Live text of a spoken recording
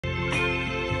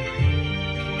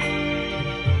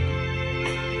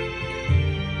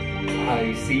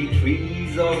I see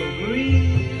trees of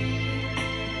green,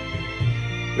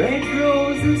 red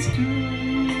roses too.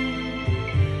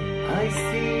 I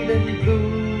see them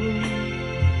bloom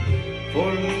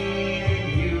for me and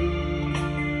you.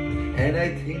 And I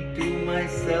think to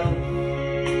myself,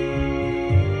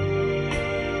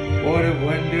 what a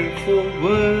wonderful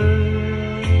world.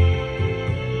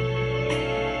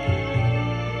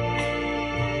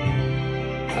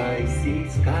 I see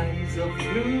skies of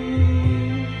blue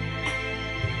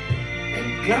and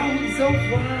clouds of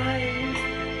white,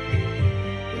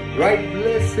 the bright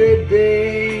blessed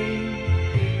day,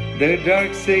 the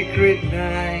dark sacred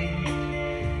night.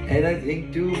 And I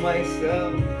think to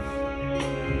myself,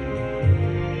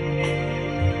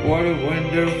 what a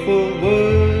wonderful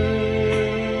world.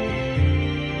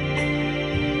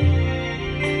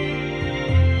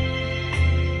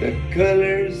 The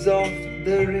colors of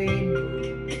the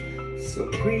rainbow, so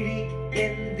pretty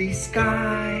in the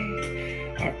sky,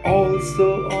 are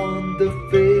also on the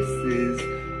faces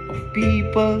of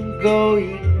people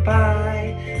going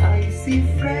by. I see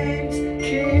friends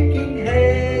shaking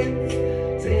hands,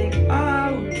 saying, how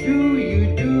do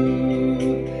you do?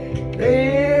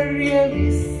 They're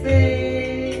really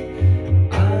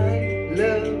saying, I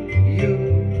love you.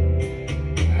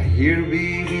 I hear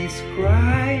babies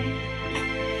cry,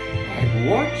 I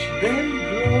watch them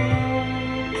grow.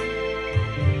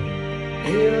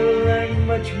 They'll learn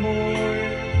much more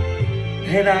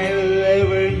than I'll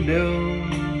ever know.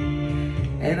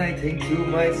 And I think to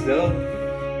myself,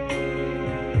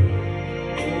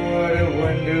 what a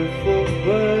wonderful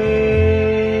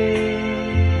world.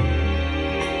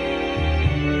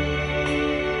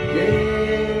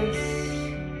 Yes,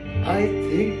 I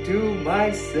think to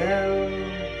myself,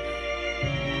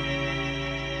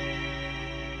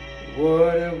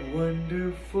 what a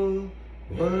wonderful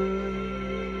world.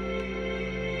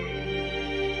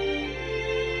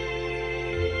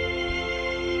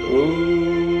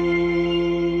 Oh.